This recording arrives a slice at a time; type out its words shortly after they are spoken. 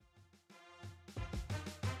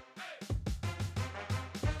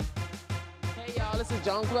this is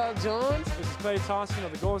John Claude Jones. This is Klay Thompson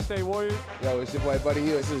of the Golden State Warriors. Yo, it's your boy Buddy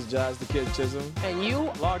Hield. This is Josh the Kid Chisholm. And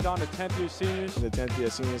you? Logged on to 10th year seniors. The 10th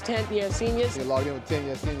year seniors. 10th year seniors. You're logged in with 10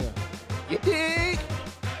 year senior. You dig?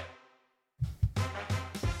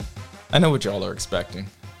 I know what y'all are expecting.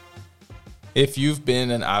 If you've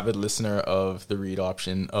been an avid listener of the read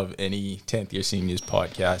option of any 10th year seniors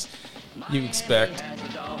podcast, you expect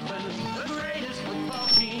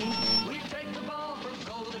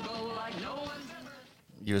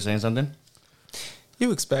You were saying something?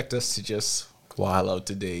 You expect us to just while out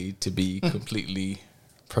today to be completely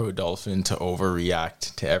pro-Dolphin, to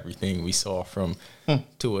overreact to everything we saw from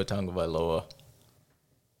Tua Tagovailoa.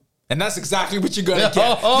 And that's exactly what you're going to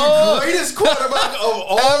get. The greatest quarterback of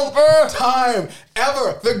all time.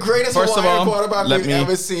 Ever. The greatest Hawaiian quarterback we've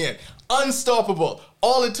ever seen. Unstoppable.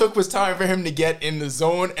 All it took was time for him to get in the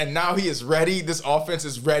zone, and now he is ready. This offense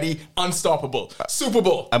is ready. Unstoppable. Super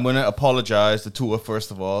Bowl. I'm going to apologize to Tua, first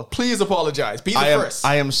of all. Please apologize. Be the first.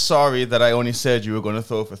 I am sorry that I only said you were going to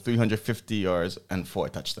throw for 350 yards and 4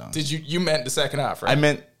 touchdowns. Did you meant the second half, right?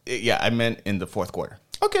 I meant in the fourth quarter.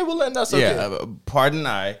 Okay, well, then that's okay. Yeah, pardon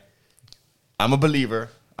I'm a believer.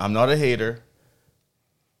 I'm not a hater.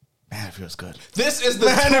 Man, it feels good. This is the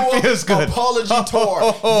Tua apology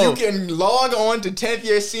tour. You can log on to 10th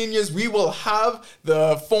year seniors. We will have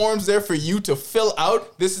the forms there for you to fill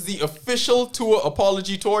out. This is the official Tua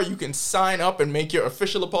apology tour. You can sign up and make your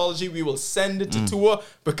official apology. We will send it to Tua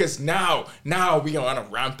because now we are on a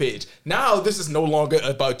rampage. Now this is no longer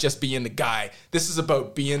about just being the guy. This is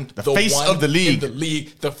about being the face one of the league. in the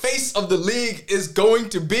league. The face of the league is going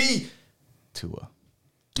to be Tua.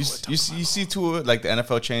 You see Tua, like the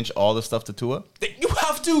NFL changed all the stuff to Tua? You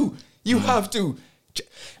have to. You have to.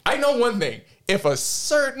 I know one thing. If a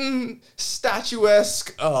certain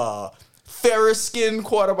statuesque, fairer-skinned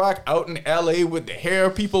quarterback out in L.A. with the hair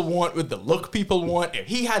people want, with the look people want, if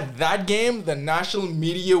he had that game, the national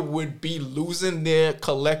media would be losing their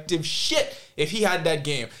collective shit if he had that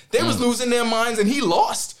game. They was losing their minds, and he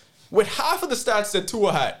lost with half of the stats that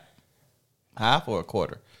Tua had. Half or a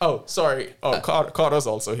quarter? Oh, sorry. Oh, Carter's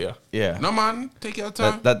also here. Yeah. No, man. Take your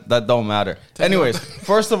time. That don't matter. Anyways,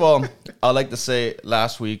 first of all, I'd like to say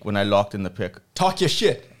last week when I locked in the pick, Talk your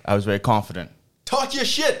shit. I was very confident. Talk your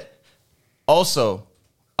shit. Also,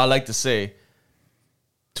 I like to say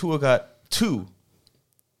Tua got 2.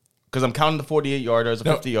 Because I'm counting the 48-yarder as a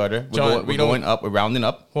 50-yarder. We're going up. We're rounding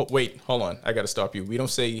up. Well, wait, hold on. I got to stop you. We don't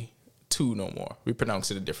say 2 no more. We pronounce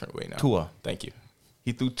it a different way now. Tua. Thank you.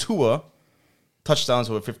 He threw Tua touchdowns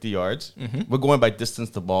over 50 yards. We're going by distance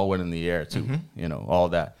the ball went in the air, too. You know, all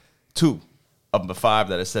that. 2 of the 5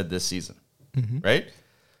 that I said this season. Right?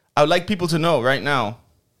 I would like people to know right now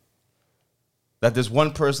that there's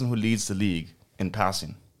one person who leads the league in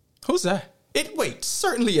passing. Who's that?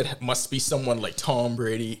 Certainly it must be someone like Tom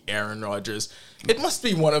Brady, Aaron Rodgers. It must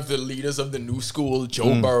be one of the leaders of the new school,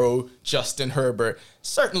 Joe Burrow, Justin Herbert.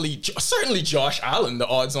 Certainly Josh Allen, the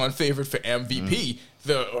odds-on favorite for MVP.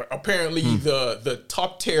 The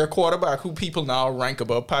top-tier quarterback who people now rank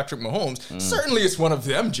above Patrick Mahomes. Certainly it's one of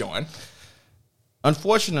them, John.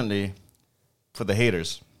 Unfortunately, for the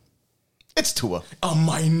haters, it's Tua. A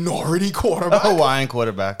minority quarterback. A Hawaiian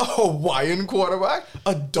quarterback. A Hawaiian quarterback.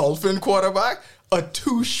 A Dolphin quarterback. A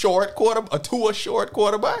Tua short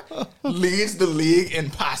quarterback. Leads the league in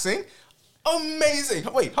passing. Amazing.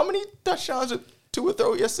 Wait, how many touchdowns did Tua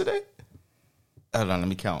throw yesterday? Hold on, let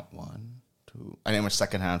me count. 1, 2. I need my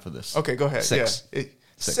second hand for this. Okay, go ahead. 6. Yeah.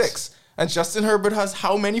 6. And Justin Herbert has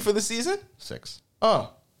how many for the season? 6.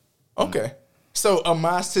 Oh, okay. So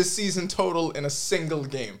amassed his season total in a single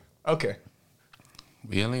game. Okay.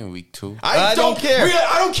 We only in week 2. I don't care.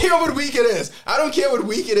 I don't care what week it is. I don't care what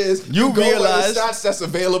week it is. You go realize by the stats that's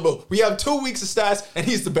available. We have 2 weeks of stats, and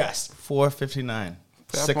he's the best. 459.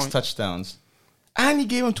 Fair 6 point. touchdowns. And he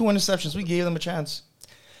gave him 2 interceptions. We gave them a chance.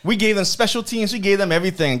 We gave them special teams. We gave them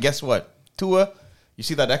everything. And guess what? Tua, you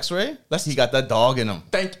see that X-ray? He got that dog in him.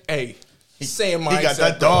 Same mindset. He got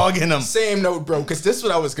that dog in him. Same note, bro, because this is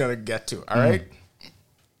what I was going to get to, all right?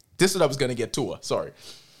 This is what I was going to get to. Sorry.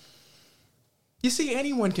 You see,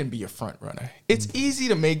 anyone can be a front runner. It's easy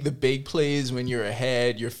to make the big plays when you're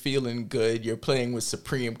ahead, you're feeling good, you're playing with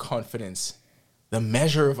supreme confidence. The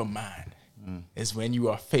measure of a man is when you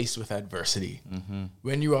are faced with adversity,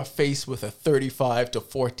 when you are faced with a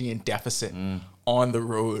 35-14 deficit on the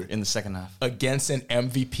road In the second half. against an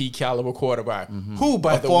MVP caliber quarterback, who,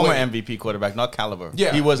 by the former way, MVP quarterback, not caliber.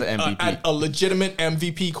 yeah, He was an MVP. a legitimate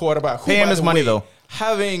MVP quarterback. Who, Pay him by his the money, way, though.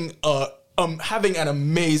 Having an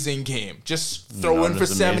amazing game, just throwing for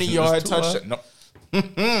as 70 amazing yard as Tua. touchdown. No,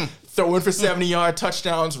 Throwing for 70-yard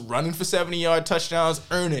touchdowns, running for 70-yard touchdowns,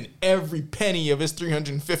 earning every penny of his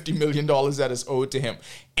 $350 million that is owed to him.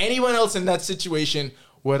 Anyone else in that situation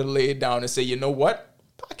would have laid down and say, you know what?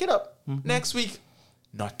 Pack it up. Next week.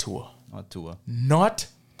 Not Tua. Not Tua. Not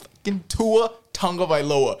fucking Tua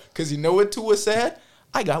Tagovailoa. Because you know what Tua said?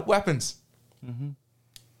 I got weapons.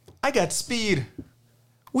 I got speed.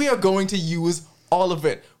 We are going to use all of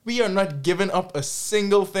it. We are not giving up a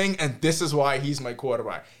single thing, and this is why he's my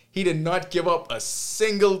quarterback. He did not give up a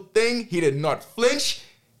single thing. He did not flinch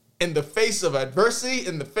in the face of adversity,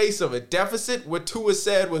 in the face of a deficit. What Tua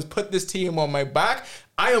said was, put this team on my back.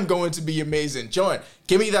 I am going to be amazing. John,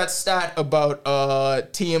 give me that stat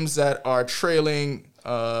about teams that are trailing.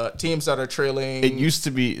 It used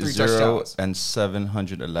to be 0 touchdowns. and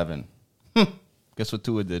 711. Guess what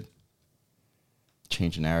Tua did?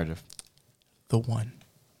 Change the narrative. The one.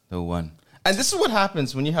 The one. And this is what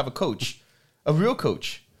happens when you have a coach, a real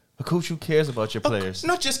coach, a coach who cares about your players.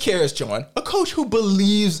 Not just cares, John. A coach who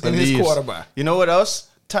believes in his quarterback. You know what else?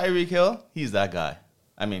 Tyreek Hill, he's that guy.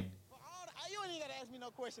 I mean, You ain't even got to ask me no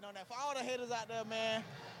question on that. For all the haters out there, man,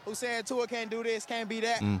 who saying Tua can't do this, can't be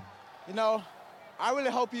that, you know, I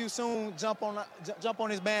really hope you soon jump on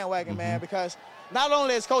this bandwagon, man, because not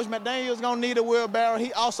only is Coach McDaniels going to need a wheelbarrow,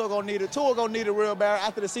 he also going to need Tua going to need a wheelbarrow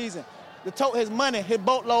after the season to tote his money, his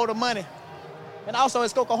boatload of money, and also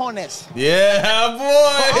his cojones. yeah,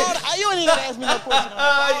 boy. You ain't even got to ask me no question on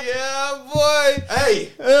that. Yeah, boy.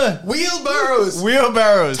 Hey, wheelbarrows.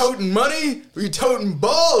 Wheelbarrows. Toting money. We toting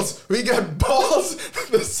balls. We got balls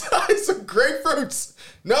the size of grapefruits.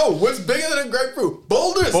 No, what's bigger than a grapefruit?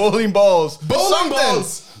 Boulders. Bowling balls. Bowling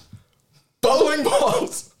balls. Bowling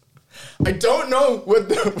balls. I don't know what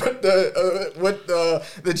the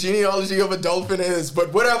genealogy of a dolphin is,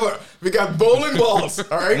 but whatever. We got bowling balls.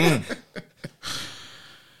 All right.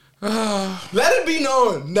 Let it be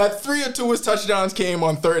known that 3 of Tua's touchdowns came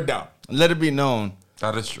on third down. Let it be known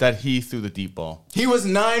That is true. that he threw the deep ball. He was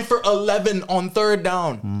 9 for 11 on third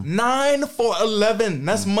down. 9 for 11.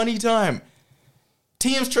 That's money time.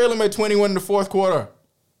 Teams trailing by 21 in the fourth quarter.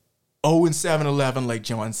 0 and 7-11, like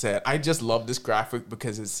John said. I just love this graphic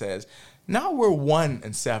because it says, now we're 1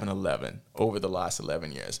 and 7-11 over the last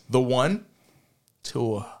 11 years. The one,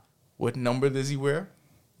 Tua. What number does he wear?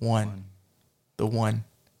 1. The one.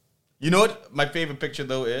 You know what my favorite picture,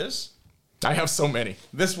 though, is? I have so many.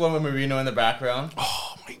 This one with Marino in the background.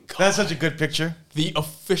 Oh, my God. That's such a good picture. The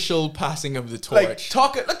official passing of the torch. Like,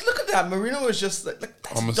 look at that. Marino is just like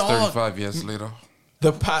that's Almost dog. 35 years later.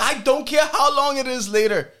 The pass. I don't care how long it is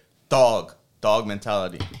later. Dog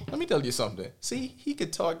mentality. Let me tell you something. See, he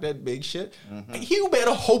could talk that big shit. You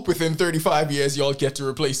better hope within 35 years y'all get to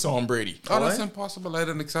replace Tom Brady. Oh, that's impossible. I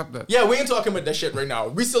didn't accept that. Yeah, we ain't talking about that shit right now.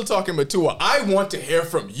 We still talking about Tua. I want to hear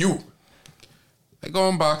from you.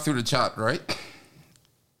 Going back through the chat, right?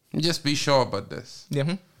 Just be sure about this.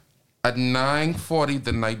 Yeah. At 9:40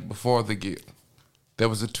 the night before the game, there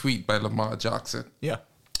was a tweet by Lamar Jackson. Yeah.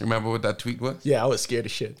 Remember what that tweet was? Yeah, I was scared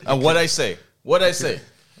of shit. And what I say?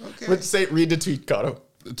 Okay. Let's say, read the tweet, Kato.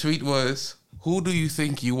 The tweet was, "Who do you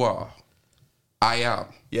think you are?" I am.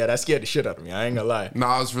 Yeah, that scared the shit out of me. I ain't gonna lie.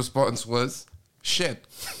 Nas' response was, "Shit."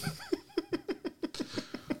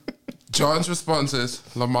 John's response is,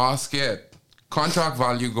 "Lamar scared. Contract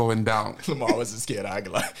value going down." Lamar wasn't scared, I ain't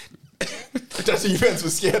gonna lie. That defense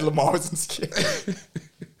was scared. Lamar wasn't scared.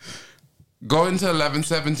 Going to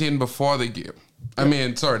 11:17 before the game.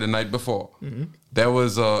 The night before. There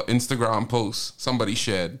was an Instagram post somebody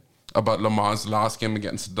shared about Lamar's last game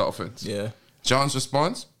against the Dolphins. Yeah. John's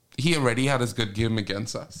response, he already had his good game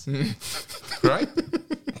against us. Right?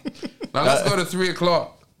 Now let's go to 3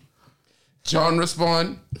 o'clock. John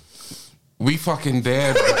respond, we fucking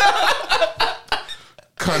dead.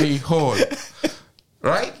 Cunny hole.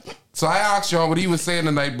 Right? So I asked John what he was saying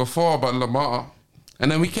the night before about Lamar.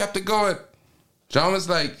 And then we kept it going. John was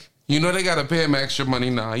like, you know they got to pay him extra money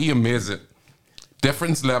now. He amazing.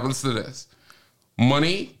 Different levels to this.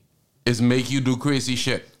 Money is make you do crazy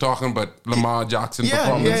shit. Talking about Lamar Jackson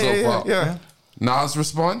performance so far. Yeah. Nas'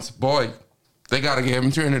 response, boy, they got to give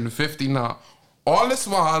him 350 now. All this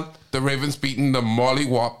while, the Ravens beating the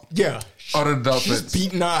mollywop Yeah. out of the Dolphins. She's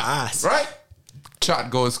beating our ass. Right?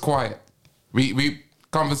 Chat goes quiet. We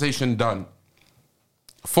conversation done.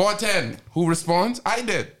 410. Who responds? I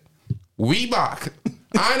did. We back.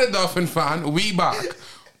 I ain't a Dolphin fan. We back.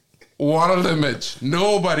 What a image.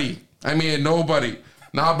 Nobody.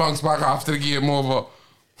 Now bounce back after the game over.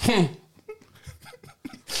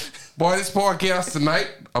 Boy, this podcast tonight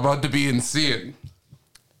about to be insane.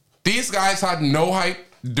 These guys had no hype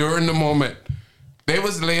during the moment. They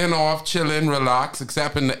was laying off, chilling, relax,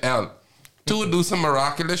 except in the L. Tua do some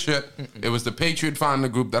miraculous shit. It was the Patriot fan in the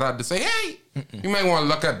group that had to say, hey, you might want to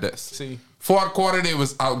look at this. See. Fourth quarter, they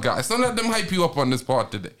was out, guys. Don't let them hype you up on this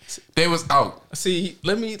part today. They was out. See,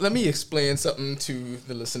 let me explain something to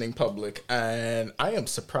the listening public, and I am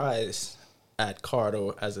surprised at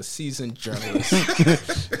Cardo as a seasoned journalist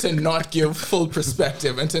to not give full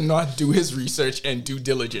perspective and to not do his research and due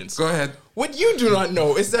diligence. Go ahead. What you do not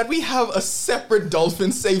know is that we have a separate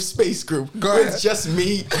Dolphin safe space group Go with ahead. just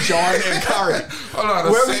me, John, and Kari. Hold on,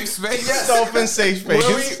 a Where safe space? Yes. Dolphin safe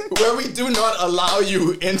space. Where we do not allow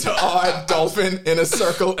you into our dolphin inner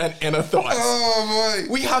circle and inner thoughts. Oh,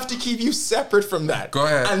 boy. We have to keep you separate from that. Go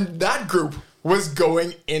ahead. And that group was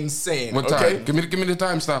going insane. What okay? time? Give me the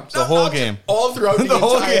timestamp. The whole game. All throughout the, The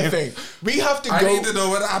whole entire game. thing. We have to I go. need to know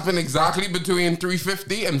what happened exactly between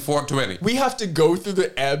 3:50 and 4:20. We have to go through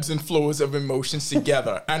the ebbs and flows of emotions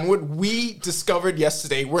together. And what we discovered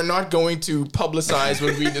yesterday, we're not going to publicize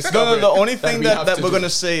what we discovered. No, the only thing we that have to we're do. going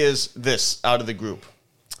to say is this out of the group.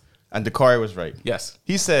 And Dakari was right. Yes.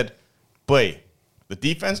 He said, boy, the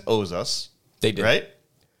defense owes us. They did. Right?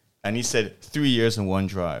 And he said 3 years and one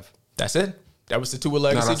drive. That's it. That was the Tua No,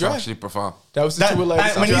 legacy that's drive. actually profound. That was the Tua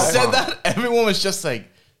legacy when he drive. said that, everyone was just like,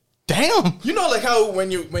 damn. You know, like how when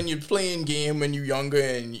you're playing game when you're younger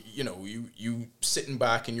and you sitting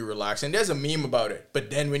back and you relax, and there's a meme about it. But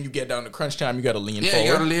then when you get down to crunch time, you got to lean Yeah, forward.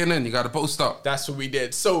 you gotta lean in. You gotta post up. That's what we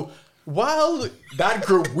did. So while that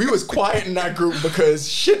group, we was quiet in that group because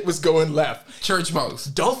shit was going left. Church mouse.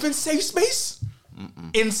 Dolphin safe space,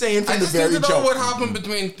 insane from I the just need very to know jump. what happened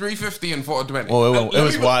between 3:50 and 4:20. Oh, Let it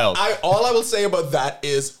was me- wild. All I will say about that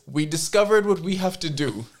is we discovered what we have to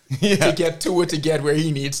do Yeah. to get Tua to get where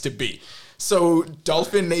he needs to be. So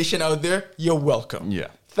Dolphin Nation out there, you're welcome. Yeah.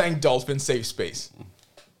 Thank Dolphin Safe Space.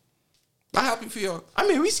 I'm happy for you. I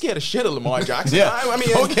mean, we scared the shit of Lamar Jackson. Yeah. I mean,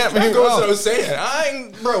 Don't get me that goes wrong. what I was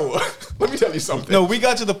saying. Bro, let me tell you something. No, we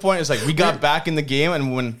got to the point, it's like we got back in the game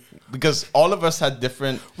and because all of us had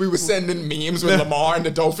different, We were sending memes with Lamar in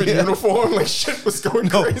the Dolphin uniform. Like, shit was going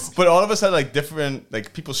crazy. but all of us had like different,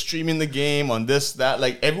 like people streaming the game on this, that,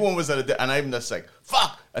 like everyone was at and I'm just like,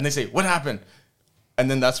 fuck. And they say, what happened? And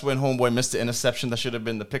then that's when Homeboy missed the interception that should have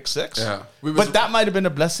been the pick six. Yeah. But that might have been a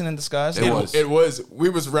blessing in disguise. It was. It was. We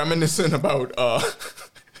was reminiscing about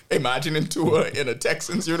imagining Tua in a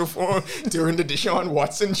Texans uniform during the Deshaun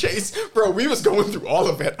Watson chase. Bro, we was going through all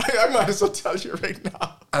of it. I might as well tell you right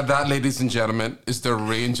now. And that, ladies and gentlemen, is the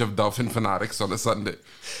range of Dolphin fanatics on a Sunday.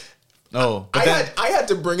 No. But then, I had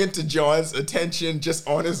to bring it to John's attention just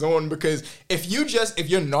on his own because if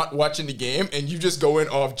you're not watching the game and you just go in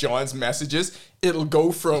off John's messages, it'll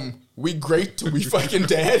go from we great to we fucking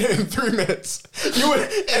dead in 3 minutes. You would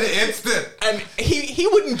An instant. and he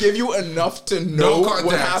wouldn't give you enough to know No context.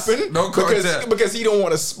 what happened. No context. because he don't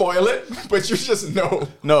want to spoil it, but you just know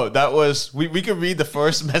no, that was, we could read the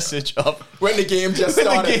first message of when the game just When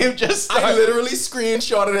the started. game just I started. literally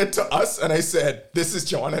screenshotted it to us and I said, "This is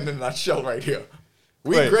John in a nutshell right here.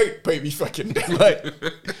 We Right. great, baby, fucking dead." like,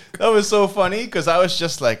 that was so funny because I was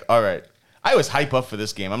just like, all right. I was hyped up for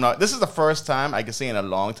this game. This is the first time I can say in a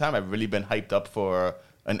long time I've really been hyped up for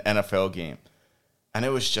an NFL game. And it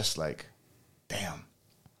was just like, damn,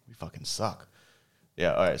 we fucking suck.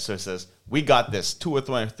 Yeah, all right. So it says, we got this.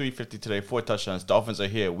 350 today, 4 touchdowns. Dolphins are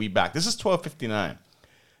here. We back. This is 12:59.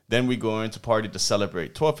 Then we go into party to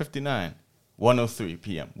celebrate. 12:59. 1:03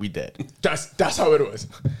 p.m. We dead. That's how it was.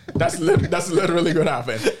 That's literally what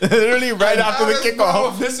happened. Literally right after the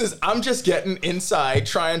kickoff. I'm just getting inside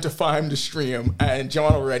trying to find the stream, and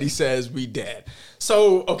John already says we dead.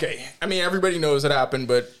 So okay, I mean everybody knows what happened,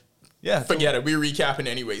 but Yeah. forget it. We're recapping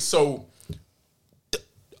anyway. So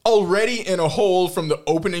already in a hole from the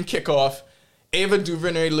opening kickoff, Ava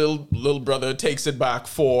DuVernay, little brother, takes it back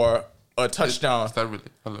for a touchdown. Is that really?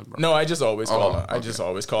 Hello, bro. No, I just always call her. I okay. just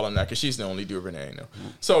always call him that because she's the only DuVernay I know.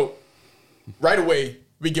 So right away,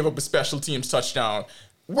 we give up a special teams touchdown.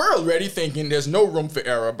 We're already thinking there's no room for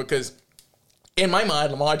error because in my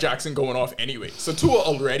mind, Lamar Jackson going off anyway. So Tua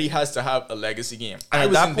already has to have a legacy game. And at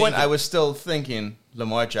was that in point, danger. I was still thinking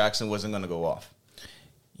Lamar Jackson wasn't going to go off.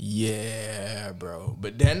 Yeah, bro.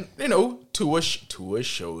 But then, Tua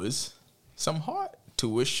shows some heart.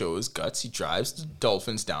 Tua shows guts. He drives the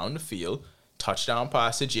Dolphins down the field. Touchdown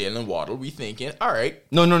pass to Jalen Waddle. We thinking, all right.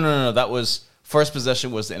 No. That was first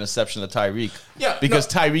possession was the interception of Tyreek. Yeah,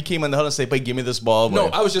 Because no. Tyreek came in the huddle and said, "But give me this ball." No,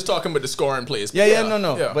 boy." I was just talking about the scoring plays. Yeah,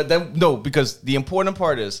 no. Yeah. But then no, because the important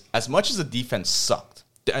part is as much as the defense sucked,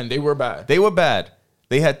 And they were bad. they were bad.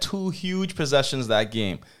 They had 2 huge possessions that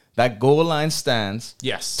game. That goal line stands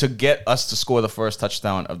Yes. to get us to score the first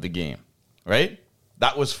touchdown of the game, right?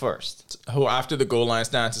 That was first. Who after the goal line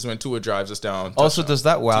stance is when Tua drives us down. Also, touchdown. does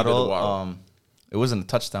that T to the waddle? waddle. It wasn't a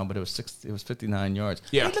touchdown, but it was 59 yards.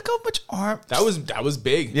 Yeah. Hey, look how much arm. That was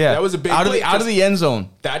big. Yeah, That was a big out of play, the out of the end zone.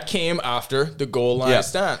 That came after the goal line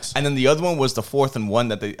stance. And then the other one was the 4th and 1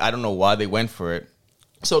 that I don't know why they went for it.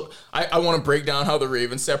 So I want to break down how the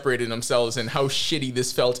Ravens separated themselves and how shitty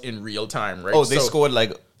this felt in real time, right? Oh, they So- scored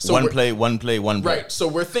like so one we're- play. Right. So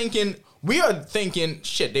we are thinking,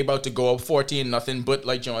 shit, they about to go up 14-0. But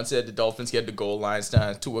like John said, the Dolphins get the goal line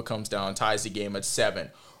stand. Tua comes down, ties the game at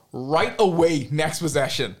 7. Right away, next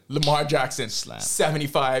possession, Lamar Jackson,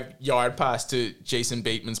 75-yard pass to Jason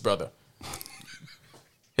Bateman's brother.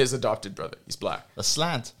 His adopted brother. He's black. A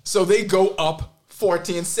slant. So they go up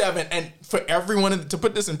 14-7. And for everyone, to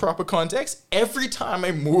put this in proper context, every time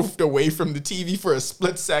I moved away from the TV for a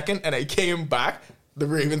split second and I came back, the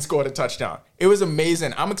Ravens scored a touchdown. It was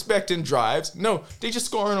amazing. I'm expecting drives. No, they just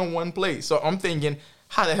scoring on one play. So I'm thinking,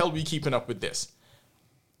 how the hell are we keeping up with this?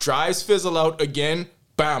 Drives fizzle out again.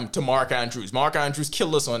 Bam, to Mark Andrews. Mark Andrews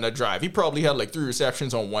killed us on that drive. He probably had like 3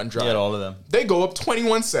 receptions on one drive. He had all of them. They go up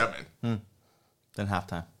 21-7. Then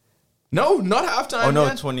halftime. No, not halftime. Oh, no,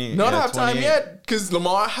 yet. 20 Not yeah, halftime 28. yet, because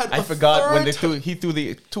Lamar had. I forgot when he threw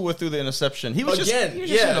the interception. He was Again,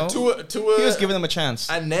 just, yeah, Tua, Tua- he was giving them a chance.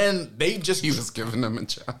 And then they just. He was giving them a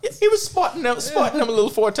chance. He was spotting them a little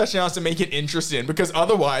 4 touchdowns to make it interesting, because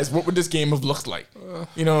otherwise, what would this game have looked like?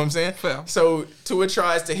 You know what I'm saying? Fair. So Tua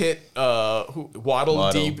tries to hit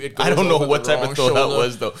Waddle deep. It goes I don't know over what the type wrong of throw that shoulder.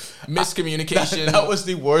 was, though. Miscommunication. That was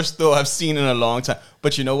the worst throw I've seen in a long time.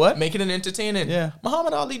 But you know what? Making it entertaining. Yeah.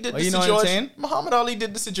 Muhammad Ali did this you to know George. entertain? Muhammad Ali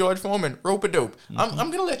did this to George Foreman. Rope-a-dope. I'm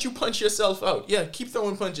gonna let you punch yourself out. Yeah, keep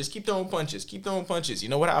throwing punches. Keep throwing punches. Keep throwing punches. You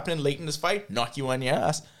know what happened late in this fight? Knock you on your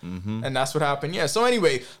ass. And that's what happened. Yeah. So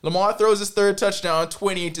anyway, Lamar throws his 3rd touchdown,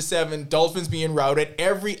 28-7. Dolphins being routed.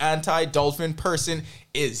 Every anti-Dolphin person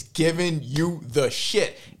is giving you the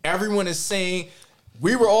shit. Everyone is saying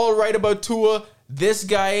we were all right about Tua. This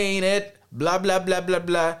guy ain't it. Blah, blah, blah, blah,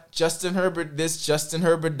 blah. Justin Herbert this, Justin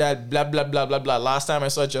Herbert that, blah, blah, blah, blah, blah. Last time I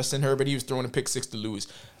saw Justin Herbert, he was throwing a pick 6 to lose.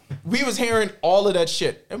 We was hearing all of that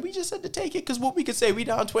shit. And we just had to take it because what we could say, we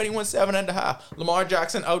down 21-7 and a half. Lamar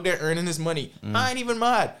Jackson out there earning his money. I ain't even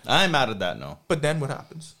mad. I ain't mad at that, no. But then what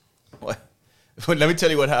happens? What? But let me tell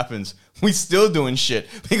you what happens. We still doing shit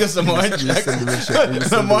because Lamar Jackson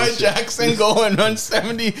go and run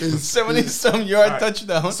 70-some yard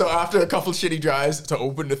touchdown. So after a couple shitty drives to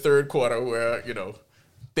open the 3rd quarter where,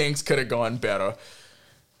 things could have gone better,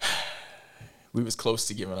 we was close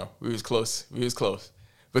to giving up. We was close.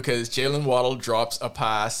 Because Jalen Waddle drops a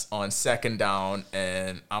pass on 2nd down,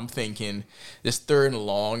 and I'm thinking this 3rd and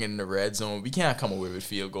long in the red zone, we can't come away with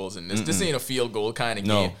field goals in this. This ain't a field goal kind of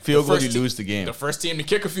game. No, field goal, The you first lose the game. The first team to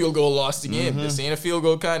kick a field goal lost the game. This ain't a field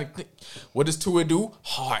goal kind of thing. What does Tua do?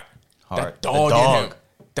 Heart. That The dog dog. in him.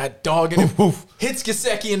 That dog in him. Hits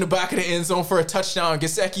Gesicki in the back of the end zone for a touchdown.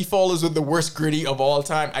 Gesicki follows with the worst gritty of all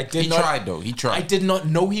time. He tried, though. He tried. I did not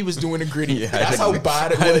know he was doing a gritty. Yeah, I That's how didn't.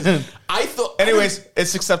 bad it was. I thought. Anyways,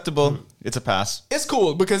 it's acceptable. It's a pass. it's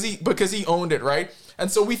cool because he owned it, right? And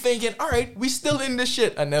so we thinking, all right, we still in this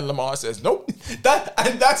shit. And then Lamar says, nope.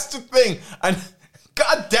 That's the thing. And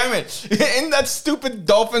God damn it. In that stupid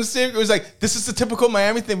Dolphins series, it was like, this is the typical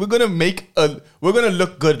Miami thing. We're gonna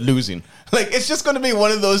look good losing. Like, it's just gonna be one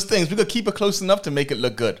of those things. We're gonna keep it close enough to make it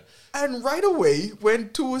look good. And right away, when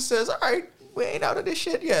Tua says, all right, we ain't out of this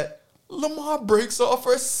shit yet, Lamar breaks off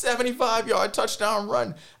for a 75-yard touchdown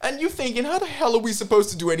run. And you thinking, how the hell are we supposed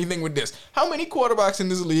to do anything with this? How many quarterbacks in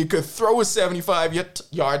this league could throw a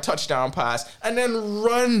 75-yard touchdown pass and then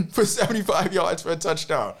run for 75 yards for a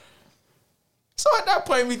touchdown? So at that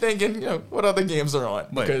point, we thinking, what other games are on?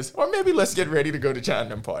 Right. Or maybe let's get ready to go to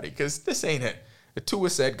Chandon Party, because this ain't it. The Tua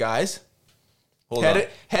said, guys,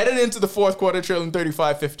 headed into the 4th quarter, trailing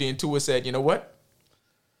 35-15, Tua said, you know what?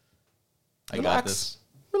 I got this.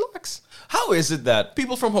 Relax. How is it that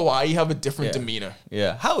People from Hawaii have a different Yeah. demeanor.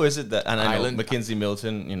 Yeah. How is it that and I know Island- Mackenzie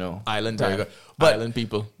Milton, Island very time. good. But Island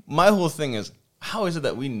people. my whole thing is, how is it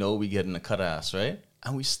that we know we getting a cut ass, right?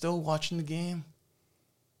 And we still watching the game?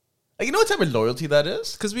 Like, you know what type of loyalty that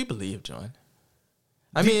is? Because we believe, John.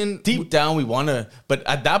 I mean, Deep down, we want to, but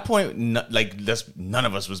at that point, none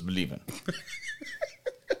of us was believing.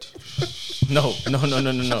 No.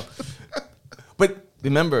 But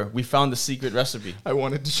remember, we found the secret recipe. I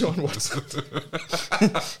wanted Deshaun Watson.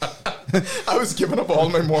 I was giving up all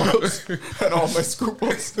my morals and all my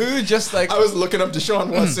scruples. We were just like, I was looking up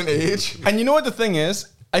Deshaun Watson age. and you know what the thing is?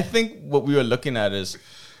 I think what we were looking at is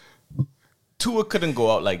Tua couldn't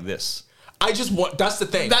go out like this. I just want. That's the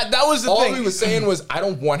thing. That was the All thing. we was saying was, I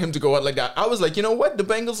don't want him to go out like that. I was like, you know what? The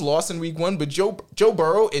Bengals lost in week 1, but Joe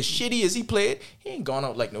Burrow, as shitty as he played, he ain't gone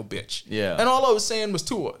out like no bitch. Yeah. And all I was saying was,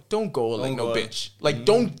 Tua, don't go out like no go out. bitch. Like,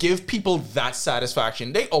 don't give people that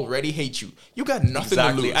satisfaction. They already hate you. You got nothing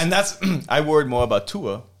to lose. And that's I worried more about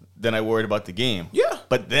Tua than I worried about the game. Yeah.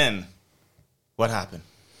 But then, what happened?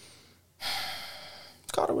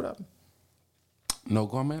 Carter, what happened? No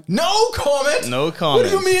comment. No comment. No What do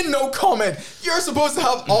comment. you mean no comment? You're supposed to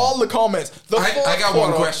have all the comments. The I fourth got one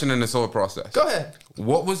quarter- question in this whole process. Go ahead.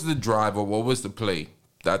 What was the drive or what was the play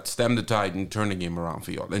that stemmed the tide and turned the game around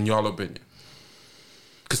for y'all, in y'all opinion?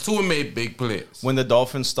 Because Tua made big plays. When the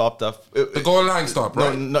Dolphins stopped the goal line stop,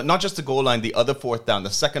 right? No, not just the goal line, the other fourth down, the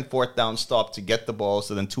second fourth down stop to get the ball,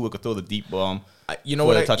 so then Tua could throw the deep bomb. You know for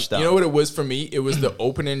what? the touchdown. You know what it was for me? It was the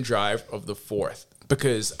opening drive of the fourth,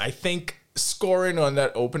 because I think scoring on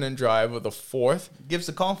that opening drive of the fourth Gives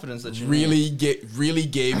the confidence that you need. really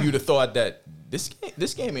gave you the thought that this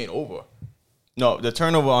game ain't over. No, the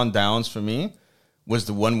turnover on downs for me was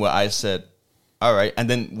the one where I said, all right, and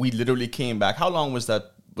then we literally came back. How long was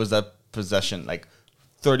that possession? Like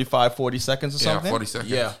 35, 40 seconds or Yeah, something? 40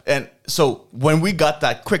 seconds. Yeah. And so when we got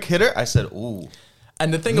that quick hitter, I said, ooh.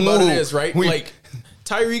 And the thing about it Ooh, is, right? we- Like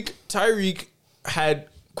Tyreek had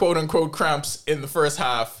quote unquote cramps in the first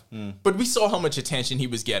half, but we saw how much attention he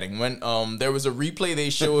was getting when there was a replay they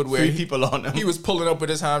showed where Three people on him. He was pulling up with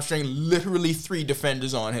his hamstring, literally 3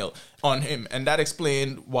 defenders on him, and that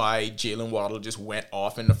explained why Jalen Waddle just went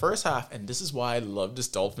off in the first half. And this is why I love this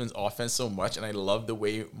Dolphins offense so much, and I love the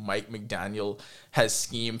way Mike McDaniel has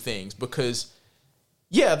schemed things, because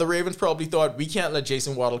yeah, the Ravens probably thought we can't let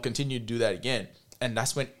Jason Waddle continue to do that again. And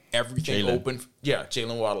that's when everything Jalen. opened. Yeah,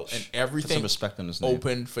 Jalen Waddle. And everything some respect on his name.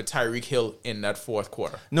 opened for Tyreek Hill in that fourth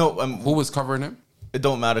quarter. No, Who was covering him? it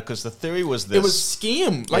don't matter because the theory was this. It was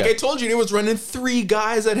scheme. Like Yeah. I told you, they was running 3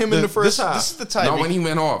 guys at him in the first half. This is the time. Not when he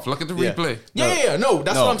went off. Look at the Yeah. replay. No,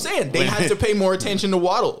 that's No. what I'm saying. They When- had to pay more attention to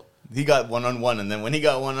Waddle. He got one-on-one, and then when he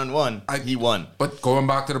got one-on-one, he won. But going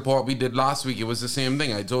back to the part we did last week, it was the same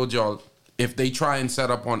thing. I told y'all, if they try and set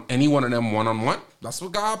up on any one of them one-on-one, that's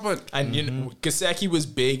what got happened. And you know, Gesicki was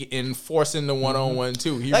big in forcing the one-on-one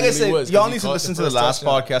too. He Like really I said, was. 'Cause y'all he need to caught listen to the first last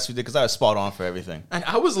touchdown. podcast we did because I was spot on for everything. And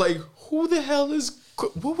I was like, who the hell is,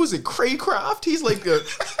 what was it, Craycraft? He's like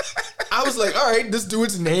I was like, all right, this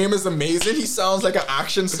dude's name is amazing. He sounds like an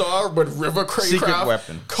action star, but River Craycraft Secret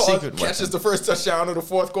weapon. Secret catches weapon. the first touchdown of the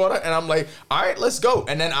fourth quarter. And I'm like, all right, let's go.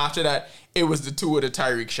 And then after that, it was the 2 of the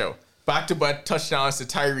Tyreek show. Back-to-back touchdowns to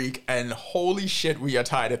Tyreek, and holy shit, we are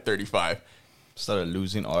tied at 35. Started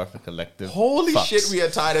losing our collective. Holy fucks. shit, we are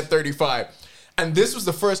tied at 35. And this was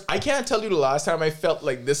the first, I can't tell you the last time I felt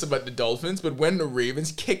like this about the Dolphins, but when the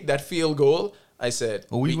Ravens kicked that field goal, I said,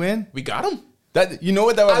 Oh, we win? We got him. That you know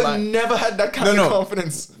what that was I've like? never had that kind No, of no.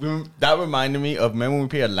 confidence. That reminded me of remember when we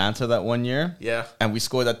played Atlanta that one year? Yeah. And we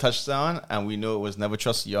scored that touchdown, and we knew it was never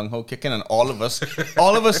trust Young Ho kicking, and all of us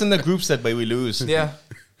in the group said, "But we lose." Yeah.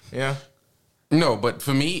 Yeah. No, but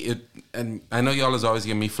for me, and I know y'all is always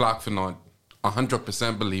giving me flack for not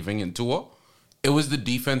 100% believing in Tua. It was the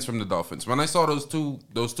defense from the Dolphins. When I saw those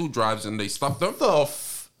two drives and they stuffed them,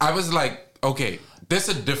 I was like, okay, this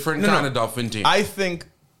is a different kind of Dolphin team. I think.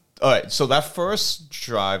 All right, so that first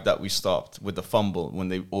drive that we stopped with the fumble when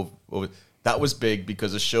they over that was big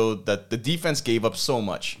because it showed that the defense gave up so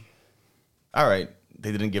much. All right,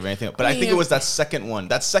 they didn't give anything up, but I think it was that second one.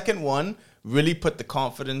 That second one really put the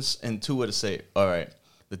confidence in Tua to say, all right,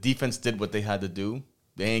 the defense did what they had to do.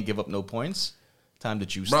 They ain't give up no points. Time to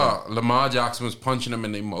juice them. Bro, Lamar Jackson was punching them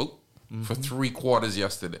in their mouth for 3 quarters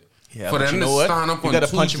yesterday. Yeah, for but them you know to what? stand up You on got to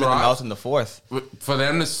 2 punch him in the drives, mouth in the fourth. for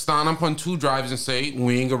them to stand up on 2 drives and say,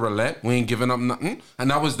 we ain't gonna relent, we ain't giving up nothing. And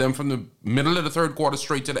that was them from the middle of the third quarter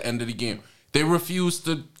straight to the end of the game. They refused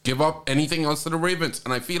to give up anything else to the Ravens.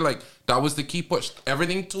 And I feel like that was the key push.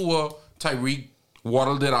 Everything to Tyreek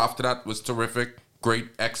Waddle did after that was terrific, great,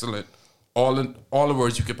 excellent. All the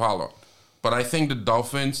words you could pile on. But I think the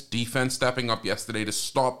Dolphins defense stepping up yesterday to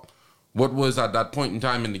stop what was at that point in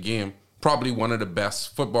time in the game probably one of the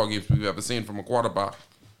best football games we've ever seen from a quarterback.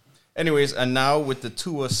 Anyways, and now with the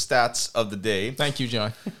Tua stats of the day, Thank you,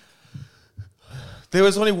 John. there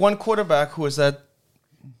was only one quarterback who was at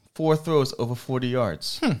 4 throws over 40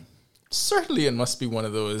 yards. Certainly it must be one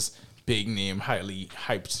of those big name, highly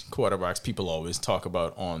hyped quarterbacks people always talk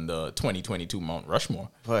about on the 2022 Mount Rushmore.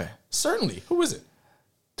 Boy, Certainly. Who is it?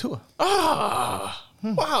 Tua.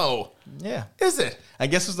 Wow. Yeah. Is it? I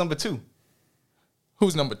guess who's number 2?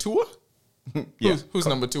 Who's number 2? Yeah. Who's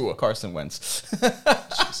number 2? Carson Wentz.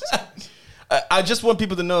 I just want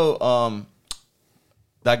people to know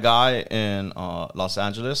that guy in Los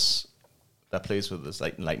Angeles, that plays with this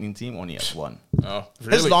Lightning team only has one. Oh, His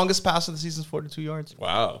really? longest pass of the season is 42 yards.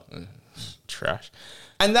 Wow. Trash.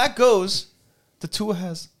 And that goes, the Tua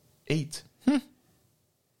has 8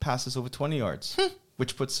 passes over 20 yards,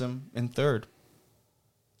 which puts him in third,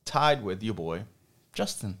 tied with your boy,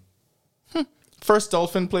 Justin. First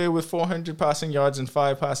Dolphin player with 400 passing yards and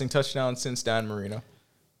 5 passing touchdowns since Dan Marino.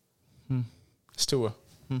 It's Tua.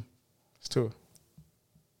 It's Tua.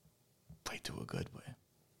 Way Tua good, boy.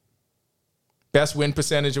 Best win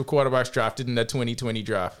percentage of quarterbacks drafted in that 2020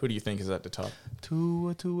 draft. Who do you think is at the top?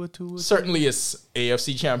 Tua. Certainly it's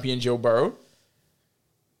AFC champion Joe Burrow.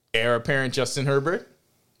 Heir apparent Justin Herbert.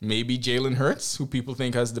 Maybe Jalen Hurts, who people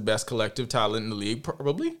think has the best collective talent in the league,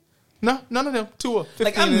 probably. No, none of them. Tua.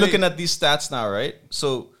 Like, I'm looking at these stats now, right?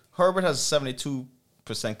 So Herbert has a 72%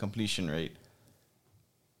 completion rate.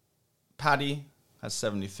 Patty has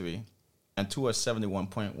 73. And Tua has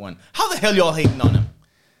 71.1. How the hell y'all hating on him?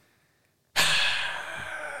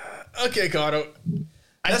 Okay, Cardo.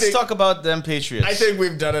 Let's talk about them Patriots. I think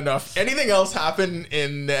we've done enough. Anything else happen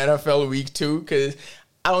in the NFL week 2? Because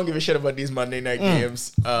I don't give a shit about these Monday night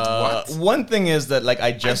games. One thing is that, like,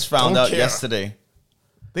 I just found don't out care. yesterday,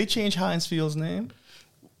 they changed Heinz Field's name.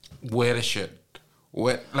 Where the shit?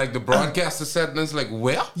 Where, like the broadcaster said this, like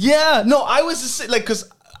where? Yeah, no, I was just like, because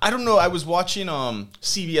I don't know, I was watching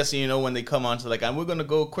CBS, you know, when they come on to like, and we're gonna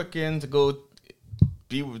go quick in to go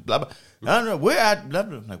be with blah blah. I don't know, we're at blah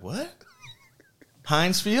blah. I'm like, what?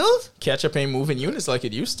 Heinz Field? Ketchup ain't moving units like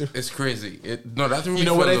it used to. It's crazy. No, that's You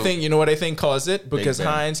know what I think? You know what I think caused it? Because Ben.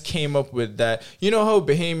 Heinz came up with that. You know how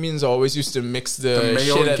Bahamians always used to mix the mayo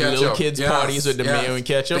shit and at little ketchup. kids' Yes, parties with the yes. mayo and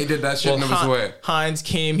ketchup? They did that shit and it was wet. Heinz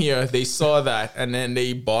came here, they saw that, and then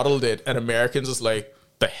they bottled it, and Americans was like,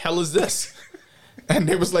 the hell is this? And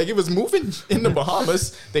it was like, it was moving in the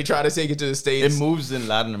Bahamas. They tried to take it to the States. It moves in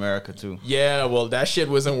Latin America too. Yeah, well, that shit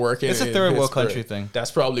wasn't working. It's a in third world Pittsburgh. country thing.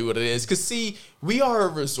 That's probably what it is. Because, see, we are a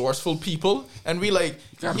resourceful people, and we like,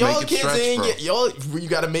 gotta y'all make it kids stretch, ain't bro. you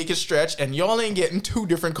got to make it stretch, and y'all ain't getting 2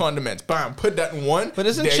 different condiments. Bam, put that in one. But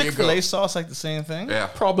isn't there you Chick-fil-A go. sauce like the same thing? Yeah.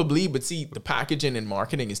 Probably, but see, the packaging and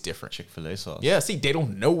marketing is different. Chick-fil-A sauce. Yeah, see, they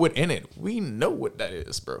don't know what in it. We know what that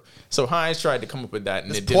is, bro. So Heinz tried to come up with that,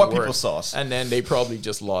 and It's it didn't poor work. people sauce. And then they probably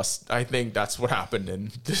just lost. I think that's what happened, and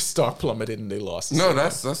the stock plummeted, and they lost. No,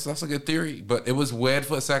 that's a good theory, but it was weird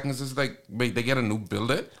for a second. It's just like, wait, they get a new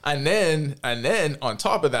building? And then on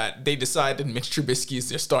top of that, they decided Mitch Trubisky is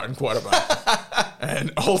their starting quarterback,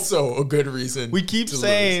 and also a good reason. We keep to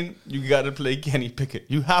saying you got to play Kenny Pickett.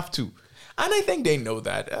 You have to. lose. And I think they know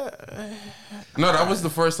that. No, that was the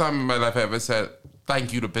first time in my life I ever said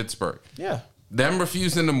thank you to Pittsburgh. Yeah, Them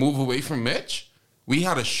refusing to move away from Mitch. We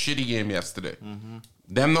had a shitty game yesterday.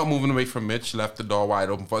 Them not moving away from Mitch left the door wide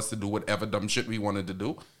open for us to do whatever dumb shit we wanted to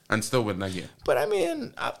do and still win that game. but I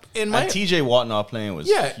mean, in my And TJ Watt not playing was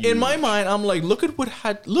Yeah, huge. in my mind, I'm like, look at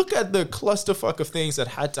the clusterfuck of things that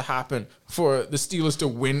had to happen for the Steelers to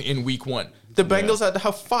win in week 1. The Bengals had to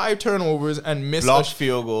have 5 turnovers and miss Blocked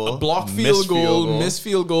field goal, a blocked missed field field goal, goal. missed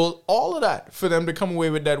field goal, all of that for them to come away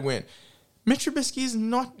with that win. Mitch Trubisky is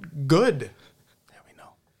not good. There we know.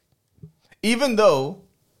 Even though,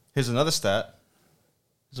 here's another stat.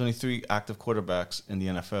 There's only 3 active quarterbacks in the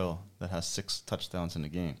NFL that has 6 touchdowns in the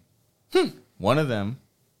game. One of them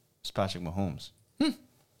is Patrick Mahomes.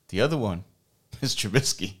 The other one is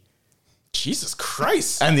Trubisky. Jesus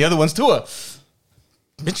Christ. And the other one's Tua.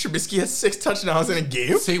 Mitch Trubisky has 6 touchdowns in a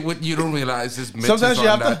game? See, what you don't realize is Mitch Sometimes is you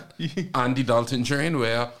on have that to- Andy Dalton train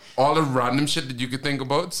where all the random shit that you could think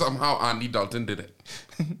about, somehow Andy Dalton did it.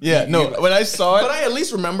 Yeah, no, when I saw it, But I at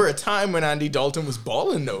least remember a time when Andy Dalton was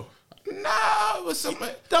balling, though. No, it was something.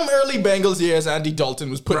 Them early Bengals years, Andy Dalton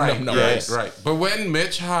was putting up Right, numbers. right. But when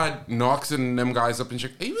Mitch had Knox and them guys up in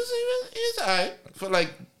Chicago, he was all right for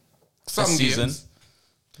like some season. games.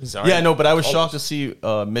 yeah, no, but I was shocked to see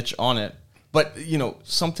Mitch on it. But, you know,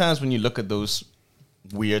 sometimes when you look at those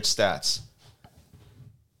weird stats,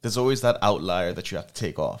 there's always that outlier that you have to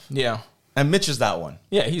take off. Yeah. And Mitch is that one.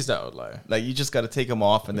 Yeah, he's the outlier. Like, you just got to take him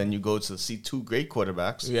off, and then you go to see 2 great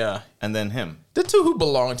quarterbacks. Yeah. And then him. The 2 who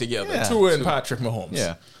belong together. Yeah. Tua and Patrick Mahomes.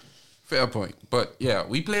 Yeah. Fair point. But yeah,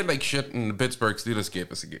 we played like shit, and the Pittsburgh Steelers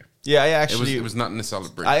gave us a game. Yeah, it was nothing to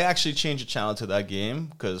celebrate. I actually changed the channel to that game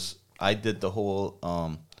because I did the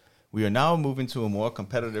whole, we are now moving to a more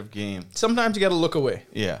competitive game. Sometimes you got to look away.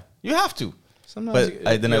 Yeah. You have to. Sometimes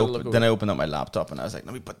But then I opened up my laptop and I was like,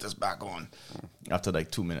 let me put this back on after like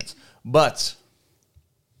 2 minutes. But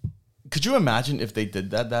could you imagine if they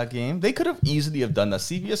did that game? They could have easily have done that.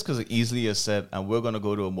 CBS could have easily have said, and we're going to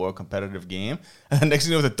go to a more competitive game. And the next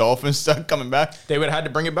thing you know, the Dolphins start coming back. They would have had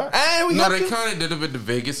to bring it back. And we No, got they to- kind of did it with the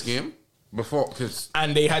Vegas game. before, because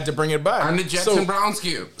and they had to bring it back. and the Jets so, and Browns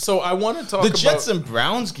game. So I want to talk The about Jets and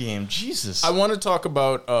Browns game, Jesus. I want to talk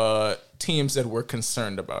about teams that we're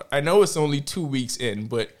concerned about. I know it's only 2 weeks in,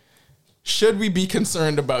 but should we be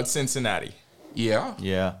concerned about Cincinnati? Yeah.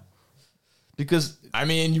 Yeah. Because I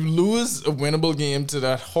mean, you lose a winnable game to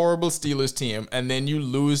that horrible Steelers team, and then you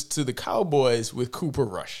lose to the Cowboys with Cooper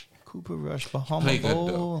Rush. Cooper Rush, Bahama Play good, Bowl.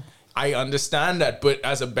 though. I understand that, but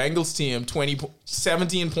as a Bengals team,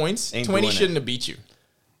 17 points, Ain't 20 doing shouldn't have beat you.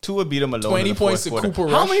 Tua beat him alone 20 in the points fourth to quarter. Cooper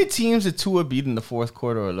How Rush. many teams did Tua beat in the fourth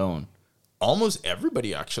quarter alone? Almost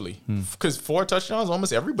everybody, actually. Because 4 touchdowns,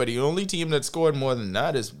 almost everybody. The only team that scored more than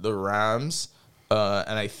that is the Rams,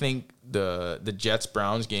 and I think the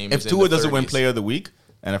Jets-Browns game If is in Tua the doesn't win 30s. Player of the Week,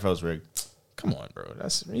 NFL's rigged. Come on, bro.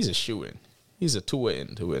 He's a shoe-in. He's a Tua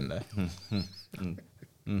in to win that.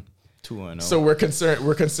 2-0. So we're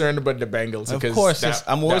concerned about the Bengals. of because course, that- yes.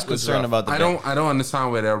 I'm always that was concerned rough. about the I Bengals. don't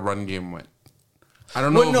understand where their run game went. I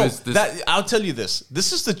don't know Well, if no, it's this. that I'll tell you this.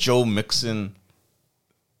 This is the Joe Mixon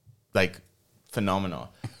phenomenon.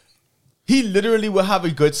 He literally will have a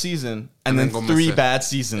good season and then then go 3 miss it. bad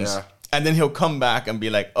seasons. Yeah. And then he'll come back and be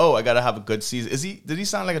like, "Oh, I gotta have a good season." Did he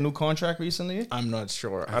sign like a new contract recently? I'm not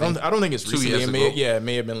sure. I don't think it's 2 recently. years It may, ago. yeah, it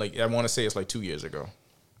may have been like I want to say it's like 2 years ago.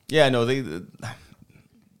 Yeah, no,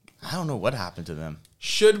 I don't know what happened to them.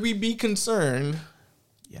 Should we be concerned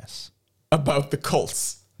Yes. about the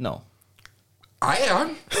Colts? No. I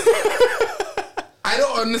am. I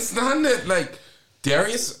don't understand it. Like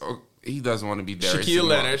Darius, he doesn't want to be Darius. Shaquille anymore.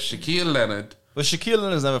 Leonard. Shaquille Leonard. But Shaquille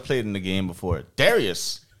Leonard's never played in the game before.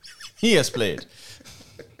 Darius, he has played.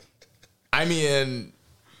 I mean,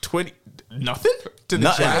 20 nothing to the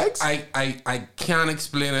Nothing. Jags. I can't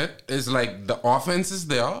explain it. It's like the offense is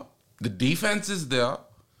there, the defense is there.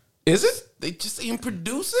 Is it? They just ain't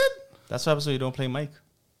produce it. That's why you don't play Mike.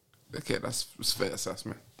 Okay, that's fair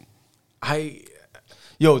assessment.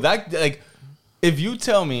 Yo, that if you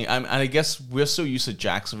tell me, and I guess we're so used to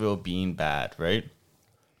Jacksonville being bad, right?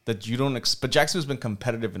 That you don't expect. But Jacksonville's been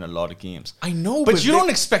competitive in a lot of games. I know, but but you they- don't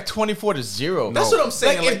expect 24-0. That's what I'm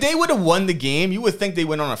saying, If like- they would have won the game, you would think they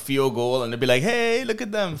went on a field goal and they'd be like, "Hey, look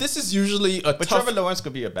at them." This is usually a But tough. Trevor Lawrence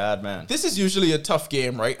could be a bad man. This is usually a tough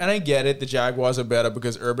game, right? And I get it. The Jaguars are better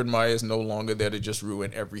because Urban Meyer is no longer there to just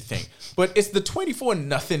ruin everything. But it's the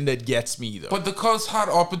 24-0 that gets me, though. But the Colts had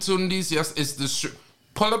opportunities. Yes, it's the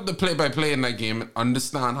pull up the play-by-play in that game and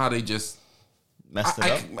understand how they just. Messed it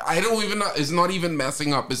up. I don't even know. It's not even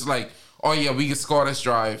messing up. It's like, oh yeah, we can score this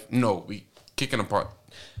drive. No, we kicking apart.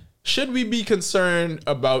 Should we be concerned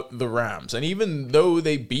about the Rams? And even though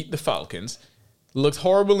they beat the Falcons, looked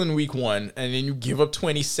horrible in week 1, and then you give up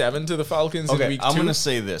 27 to the Falcons in Okay, week 2. I'm gonna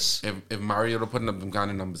say this. If Mariota putting up them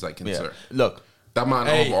kind of numbers, I can Yeah. say Look, that man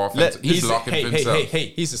Hey, over offense. He's he's blocking hey, for hey, himself. hey,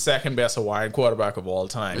 hey, he's the second best Hawaiian quarterback of all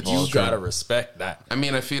time. It's You true. gotta respect that. I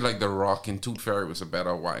mean, I feel like The Rock and Tooth Fairy was a better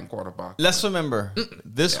Hawaiian quarterback. let's remember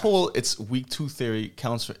this whole it's week 2 theory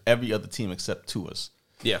counts for every other team except Tua's.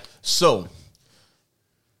 Yeah. So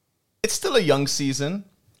it's still a young season.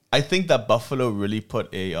 I think that Buffalo really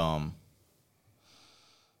put a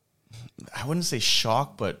I wouldn't say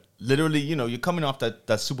shock, but literally, you're coming off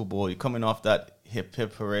that Super Bowl, you're coming off that hip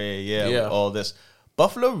hip hooray, Yeah. with all this.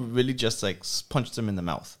 Buffalo really just punched them in the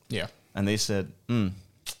mouth. Yeah. And they said,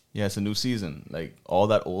 yeah, it's a new season. Like all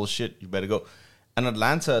that old shit, you better go. And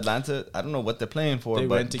Atlanta, I don't know what they're playing for, They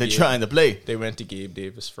but went to they're Gabe. trying to play. They went to Gabe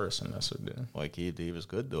Davis first, and that's what they did. Why Gabe Davis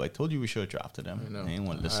good though? I told you we should have drafted him. No. They ain't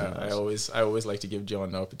want to listen to I us. always like to give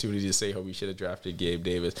John the opportunity to say how we should have drafted Gabe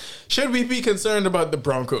Davis. Should we be concerned about the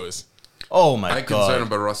Broncos? Oh my I'm god! concerned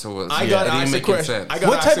about Russell Wilson. I It got ain't asked a making question. sense. I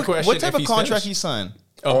got asked a question. What type if of he's contract finished. he signed?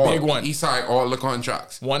 A big one. He signed all the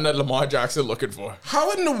contracts. One that Lamar Jackson looking for.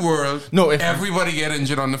 How in the world No, if- everybody get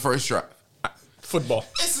injured on the first drive? Football.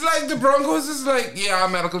 It's like the Broncos is like, yeah, our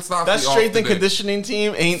medical staff. That we off strength and today. conditioning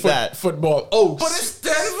team ain't that. Football. Oh, But it's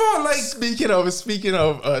Denver. Like, speaking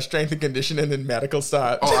of strength and conditioning and medical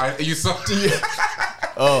staff. you saw.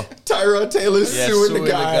 Oh, Tyrod Taylor's Yeah, suing suing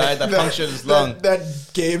the guy that punctured his lung. That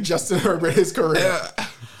gave Justin Herbert his career. Yeah.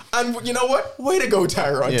 And you know what? Way to go,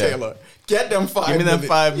 Tyrod Yeah. Taylor. Get them $5 Give me them million.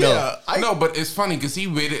 $5 million. Yeah, I No, but it's funny because he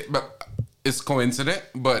waited, but it's coincident,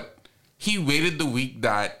 but he waited the week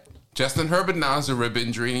that Justin Herbert now has a rib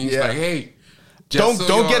injury, and he's Yeah. like, hey, just so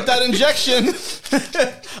don't y'all- get that injection.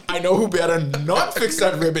 I know who better not fix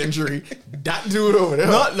that rib injury. That dude over there.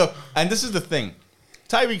 Not look, and this is the thing.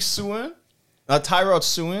 Tyrod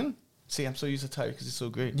suing. See, I'm so used to Tyreek because he's so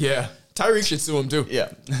great. Yeah. Tyreek should sue him too.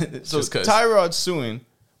 Yeah. So Just 'cause. Tyrod suing,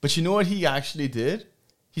 but you know what he actually did?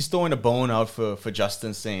 He's throwing a bone out for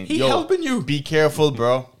Justin, saying, He "Yo, helping you. Be careful,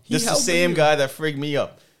 bro. This is the helping same you. guy that frigged me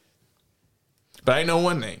up." But I know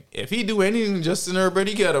one thing: if he do anything to Justin Herbert,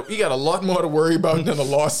 he got a lot more to worry about than a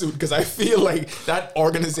lawsuit. Because I feel like that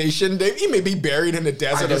organization, he may be buried in the I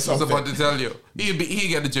desert or just was something. about to tell you. He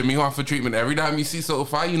get the Jimmy Hoffa treatment every time you see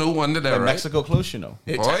SoFi. You know, wonder that, right? Mexico close, you know.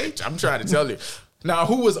 Boy. I'm trying to tell you. Now,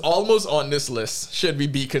 who was almost on this list? Should we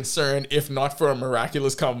be concerned if not for a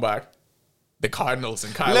miraculous comeback? The Cardinals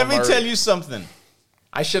and Kyler Let me Murray. tell you something.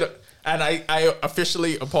 I should have, and I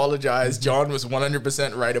officially apologize. John was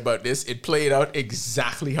 100% right about this. It played out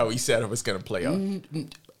exactly how he said it was going to play out.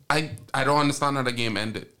 I don't understand how the game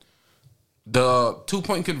ended. The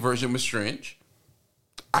 2-point conversion was strange.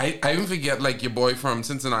 I even forget, like, your boy from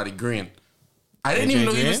Cincinnati, Green. I didn't AJ even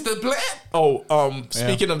know he was Green? still playing. Oh,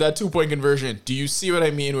 speaking of that 2-point conversion, do you see what I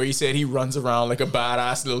mean? Where he said he runs around like a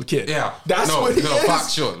badass little kid. Yeah. that's No, what he no, is.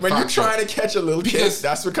 factual, When you're factual. trying to catch a little Because- kid,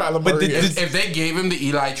 that's what Kyler Murray is. If they gave him the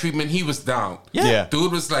Eli treatment, he was down. Yeah.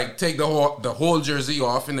 Dude was like, take the whole jersey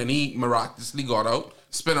off, and then he miraculously got out,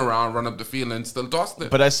 spin around, run up the field, and still tossed it.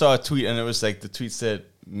 But I saw a tweet, and it was like the tweet said,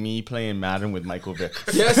 "Me playing Madden with Michael Vick."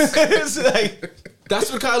 Yes, It's like, that's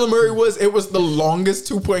what Kyler Murray was. It was the longest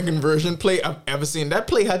 2-point conversion play I've ever seen. That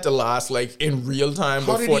play had to last like in real time,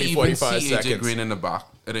 how about did 40, he even see 45 AJ seconds. Green in the back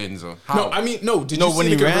at the end zone? How? No, I mean, no. Did No, you when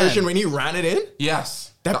see the he ran. conversion when he ran it in?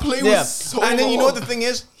 yes. That play yeah. was so And then you know what long. the thing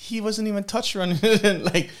is? He wasn't even touch running it in.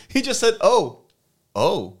 Like, he just said, "Oh."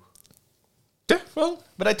 Yeah, well,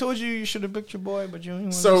 But I told you should have picked your boy, but you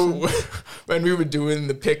ain't so when we were doing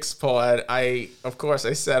the picks pod, of course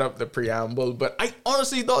I set up the preamble, but I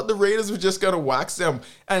honestly thought the Raiders were just gonna wax them,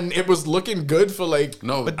 and it was looking good for like.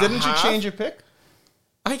 No, But didn't you half? change your pick?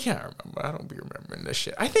 I can't remember. I don't be remembering this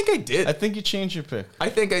shit. I think I did. I think you changed your pick. I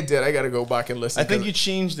think I did. I got to go back and listen. I think 'cause- you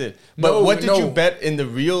changed it. But No, what did no. you bet in the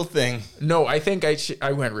real thing? No, I think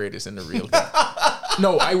I went Raiders in the real thing.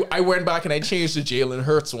 No, I went back and I changed the Jalen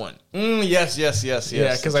Hurts one. Yes. Yeah,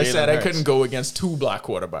 because I Jalen said I Hurts. couldn't go against 2 black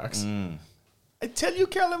quarterbacks. I tell you,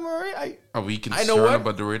 Kyler Murray, Are we I concerned know what?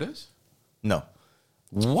 about the Raiders? No.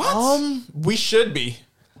 What? We should be.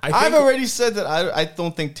 I've already said that I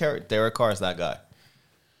don't think Derek Carr is that guy.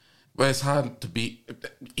 But it's hard to be.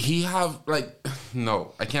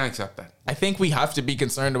 No, I can't accept that. I think we have to be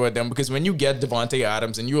concerned about them because when you get Devontae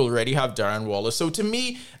Adams and you already have Darren Waller, so to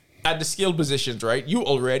me, at the skill positions, right, you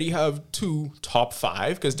already have 2 top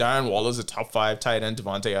 5 because Darren Waller's a top 5 tight end,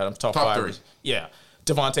 Devontae Adams top Top 5. 3. Yeah,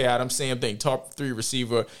 Devontae Adams, same thing, top 3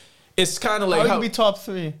 receiver. It's kind of like How how, would be top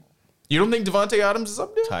 3? you don't think Devontae Adams is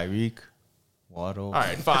up there? Tyreek, Waddle. All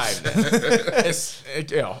right, 5 then. It's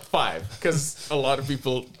 5 because a lot of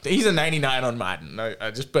people. He's a 99 on Madden.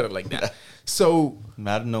 I just put it like that. So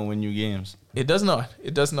Madden don't win you games. it does not.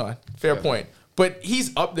 It does not. Fair point. But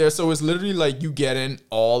he's up there, so it's literally like you getting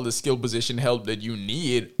all the skill position help that you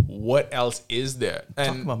need. What else is there? Talk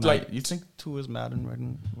And about like Madden. You think Tua's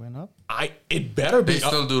Madden went up? it better be They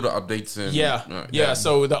still do the updates. And, Yeah.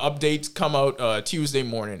 So the updates come out Tuesday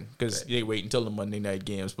morning because they wait until the Monday night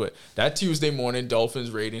games. But that Tuesday morning, Dolphins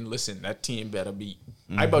rating. Listen, that team better be.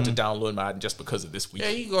 I'm about to download Madden just because of this week. Yeah,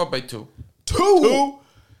 you go up by 2. Two.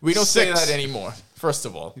 We don't say 6. that anymore. First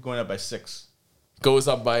of all, You're going up by 6. goes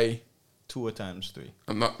up by. Tua times 3.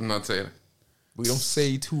 I'm not saying it. We don't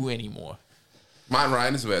say 2 anymore. Matt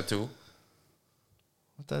Ryan is where 2.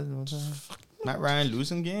 What the? Matt Ryan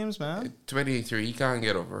losing games, man. 23. He can't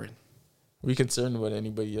get over it. We concerned about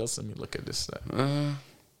anybody else? Let me look at this stuff.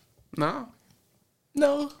 No.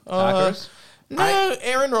 No. Packers? No,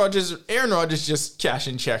 Aaron Rodgers just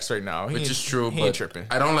cashing checks right now. He Which ain't- is true, He but ain't tripping.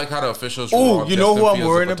 I don't like how the officials Ooh, rule out you know Justin who I'm Fields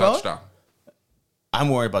worried up a about? touchdown. I'm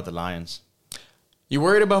worried about the Lions. You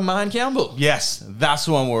worried about Man Campbell? Yes, that's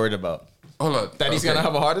who I'm worried about. Hold on. That he's gonna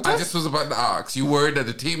have a heart attack? I just was about to ask. You worried that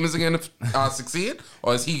the team isn't going to succeed?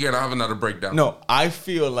 Or is he going to have another breakdown? No, I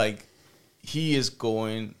feel like he is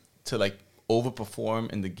going to like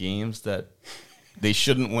overperform in the games that they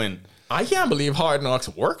shouldn't win. I can't believe Hard Knocks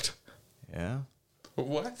worked. Yeah.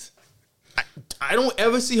 What? I don't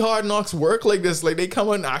ever see Hard Knocks work like this. Like they come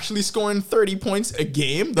out and actually scoring 30 points a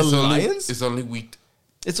game. The Lions? It's only week.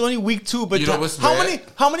 It's only week 2, but You know what's how rare?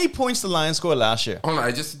 many points the Lions scored last year? Hold on.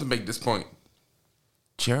 I just have to make this point.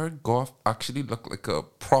 Jared Goff actually looked like a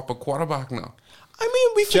proper quarterback now. I mean,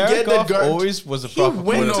 we Jared forget Goff that Gar- always was a he proper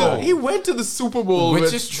went quarterback. to He went to the Super Bowl, Which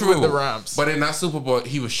with, is true. with the Rams. But in that Super Bowl,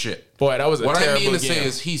 he was shit. Boy, that was a What I terrible mean to game. say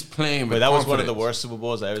is he's playing with But that was one of the confidence. worst Super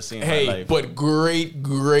Bowls I've ever seen in Hey, my life. but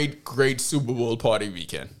great Super Bowl party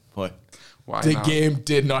weekend. What? Why The now? game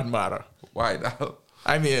did not matter. Why now?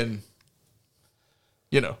 I mean,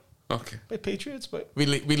 you know, Okay. By Patriots, but we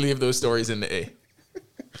leave those stories in the A.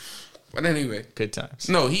 But anyway, Good times.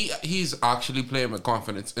 no, he's actually playing with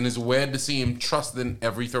confidence, and it's weird to see him trusting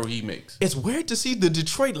every throw he makes. It's weird to see the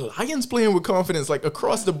Detroit Lions playing with confidence, like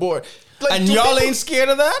across the board. Like, And do y'all people- ain't scared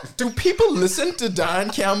of that? Do people listen to Dan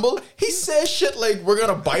Campbell? He says shit like we're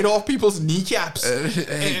gonna bite off people's kneecaps.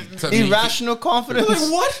 Some Irrational confidence.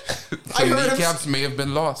 Like what? I heard him. kneecaps may have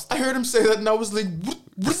been lost. I heard him say that, and I was like, what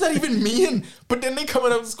does that even mean? But then they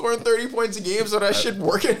coming up and scoring 30 points a game, so that shit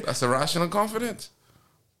working. That's irrational confidence.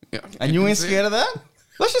 Yeah, And you ain't scared of that?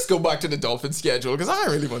 Let's just go back to the Dolphins schedule because I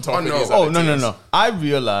don't really want to talk Oh, about no. these Oh, other no, no, teams. no. I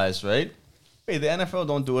realize, right? Hey, the NFL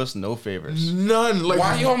don't do us no favors. None. Like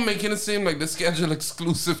Why y'all making it seem like the schedule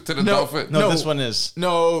exclusive to the No, Dolphins? No, No. this one is.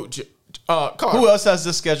 No, Carter. Who else has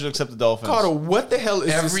this schedule except the Dolphins? Carter, what the hell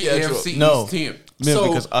is Every the schedule? AFC No. East team. Yeah,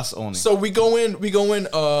 because us only. So we go in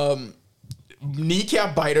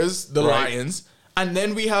kneecap biters, the Right. Lions, and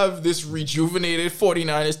then we have this rejuvenated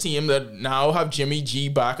 49ers team that now have Jimmy G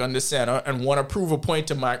back under center and want to prove a point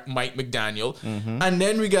to Mike McDaniel. And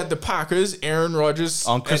then we got the Packers, Aaron Rodgers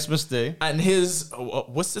on Christmas Day. and his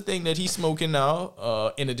what's the thing that he's smoking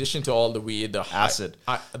now? In addition to all the weed, the Acid.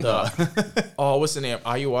 what's the name?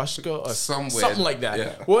 Ayahuasca or Some weird- something like that.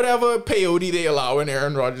 yeah. Whatever peyote they allow in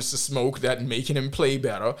Aaron Rodgers to smoke that making him play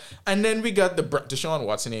better. And then we got Deshaun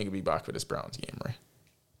Watson ain't gonna be back for this Browns game, right?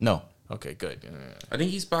 No. Okay, good. I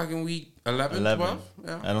think he's back in week 11, 11. 12.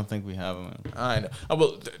 Yeah. I don't think we have him. I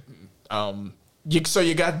know. So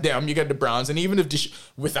you got them, you got the Browns, and even if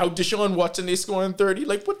without Deshaun Watson they scoring 30,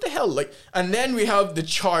 like what the hell? Like, and then we have the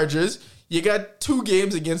Chargers. You got 2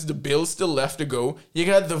 games against the Bills still left to go. You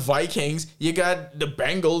got the Vikings. You got the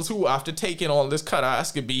Bengals, who after taking all this cut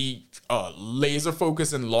ass could be laser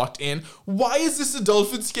focused and locked in. Why is this a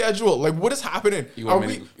Dolphin schedule? Like, what is happening? You want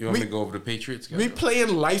me to go over the Patriots? we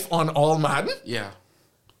playing life on all Madden? Yeah.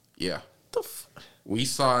 Yeah. The We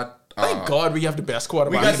saw it. Thank God we have the best We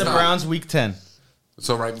quarterback. got the not. Browns week 10.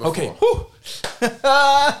 So right before. Okay. Whew.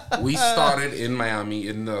 We started in Miami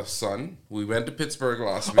in the sun. We went to Pittsburgh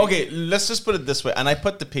last week. Okay, let's just put it this way. And I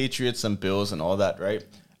put the Patriots and Bills and all that, right?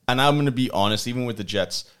 And I'm going to be honest, even with the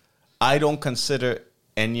Jets, I don't consider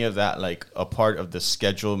any of that like a part of the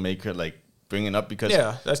schedule maker, like bringing up because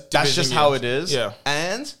Yeah, that's that's division just how games. it is. Yeah.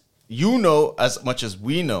 And you know as much as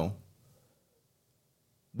we know,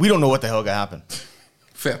 we don't know what the hell gonna happen.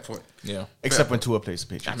 Fair point. Yeah. Except when Tua plays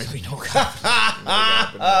the I Patriots. mean, we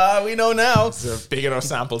know. We know now. It's a big enough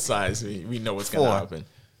sample size. We know what's going to 4. happen.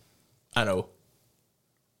 I know.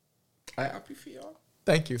 I happy for y'all.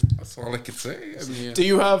 Thank you. That's all I can say. I mean, Do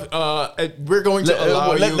you have? We're going to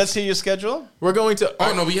allow you. Let's hear your schedule. We're going to.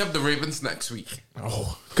 oh no, we have the Ravens next week,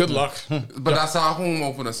 Oh, good luck. but that's our home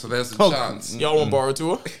opener, so there's a Oh. chance. Y'all want to borrow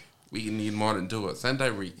Tua? We need more than 2. Send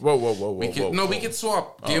Tyreek. Whoa. We can we can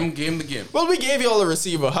swap game to game. Well, we gave you all a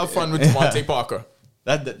receiver. Have fun with Devontae Parker.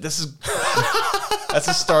 This is that's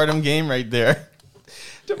a stardom game right there.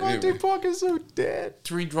 Devontae Parker's so dead.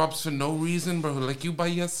 3 drops for no reason, bro. Like you by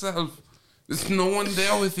yourself. There's no one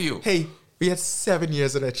there with you. Hey, we had 7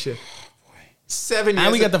 years of that shit. 7 years.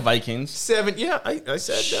 And we got the of- Vikings. 7. Yeah, I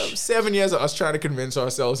said 7 years of us trying to convince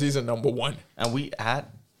ourselves he's a number 1. And we at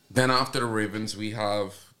Then after the Ravens, we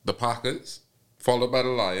have the Packers, followed by the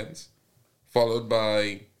Lions, followed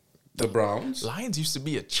by the Browns, Lions used to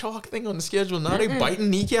be a chalk thing on the schedule. Now they biting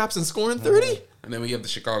kneecaps and scoring 30. and then we have the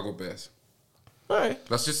Chicago Bears. All right.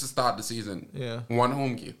 That's just to start the season. Yeah. 1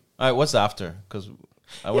 home game. all right. What's after? Because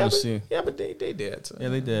I want to see. Yeah, but they did. So. Yeah,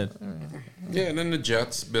 they did. Yeah, and then the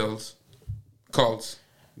Jets, Bills, Colts,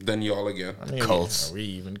 then y'all again. I mean, Colts. We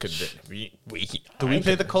even could. We Do we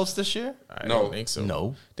play the Colts this year? I No. don't think so.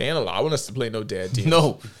 No. They ain't allowing us to play no dead team.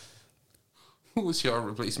 No. Who was your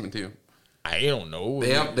replacement team? I don't know.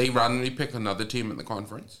 They randomly pick another team in the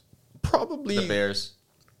conference. probably The Bears.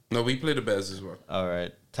 No, we play the Bears as well. All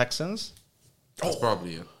right. Texans. That's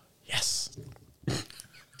probably it. Yes.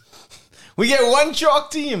 We get one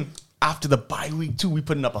chalk team. After the bye week 2, we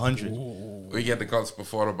putting up 100. We get the Colts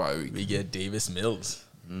before the bye week. We get Davis Mills.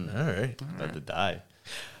 All right. About to die.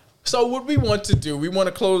 So what we want to do, we want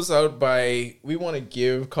to close out by we want to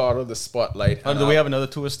give Carter the spotlight. Oh, do we have another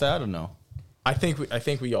Tua stat or no? I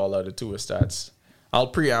think we all are the Tua stats. I'll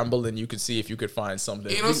preamble and you could see if you could find something.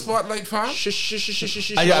 Ain't no spotlight, fam.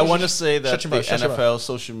 I want to say that Shut your the mouth, shut your mouth. NFL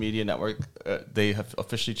social media network, they have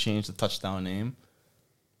officially changed the touchdown name.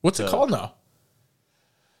 What's it called now?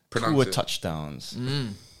 Pronounce Tua it. touchdowns.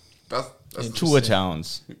 That's Tua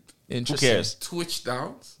towns. Who Interesting. cares? Twitch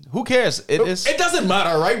downs. Who cares? It is. It doesn't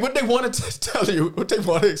matter, right? What they want to tell you, what they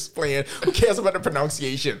want to explain. Who cares about the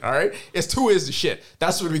pronunciation? All right, it's Tua is the shit.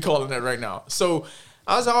 That's what we calling it right now. So,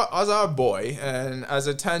 as our boy and as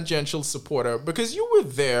a tangential supporter, because you were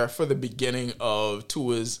there for the beginning of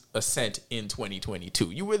Tua's ascent in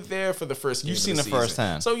 2022. You were there for the first game. You've seen of it the season.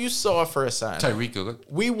 firsthand. So you saw it firsthand. Tyreek Hill.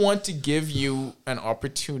 We want to give you an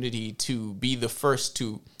opportunity to be the first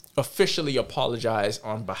to officially apologize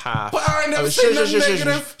on behalf. But I never said nothing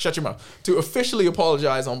negative. Shut your mouth. To officially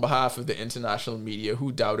apologize on behalf of the international media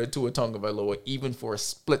who doubted Tua Tagovailoa even for a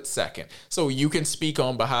split second. So you can speak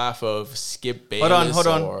on behalf of Skip Bayless. Hold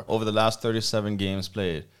on. Over the last 37 games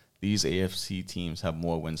played, these AFC teams have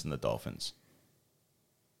more wins than the Dolphins.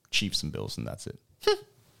 Chiefs and Bills, and that's it.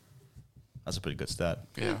 That's a pretty good stat.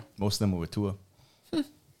 Yeah. Most of them were with Tua.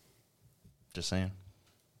 Just saying.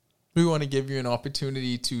 We want to give you an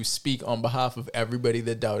opportunity to speak on behalf of everybody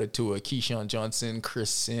that doubted Tua. Keyshawn Johnson, Chris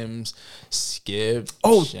Sims, Skip,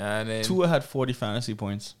 Shannon. Tua had 40 fantasy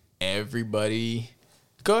points. Everybody.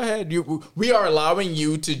 Go ahead. We are allowing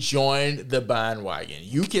you to join the bandwagon.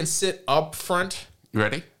 You can sit up front You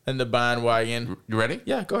ready? in the bandwagon. You ready?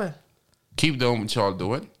 Yeah, go ahead. Keep doing what y'all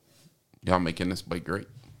doing. Y'all making this play great.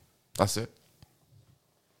 That's it.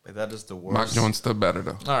 That is the worst. Mac Jones still better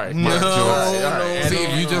though. All right. Mac Jones. All right. See,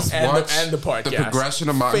 if you just watch the podcast. the progression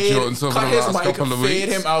of Mac Fade- Jones over cut the his last mic, couple of fade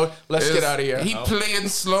weeks. him out. Let's get out of here. He playing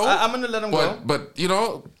slow. I'm going to let him go. But you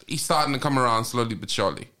know, he's starting to come around slowly but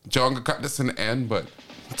surely. John gonna cut this in the end, but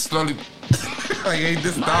slowly. I hate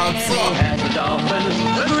this dog Miami song. has the Dolphins,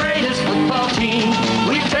 the greatest football team.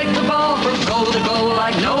 We take the ball from goal to goal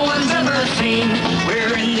like no one's ever seen.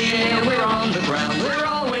 We're in the air, we're on the ground, we're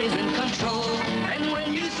always in control. And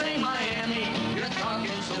when you say Miami, you're talking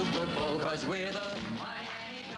Super Bowl, 'cause we're the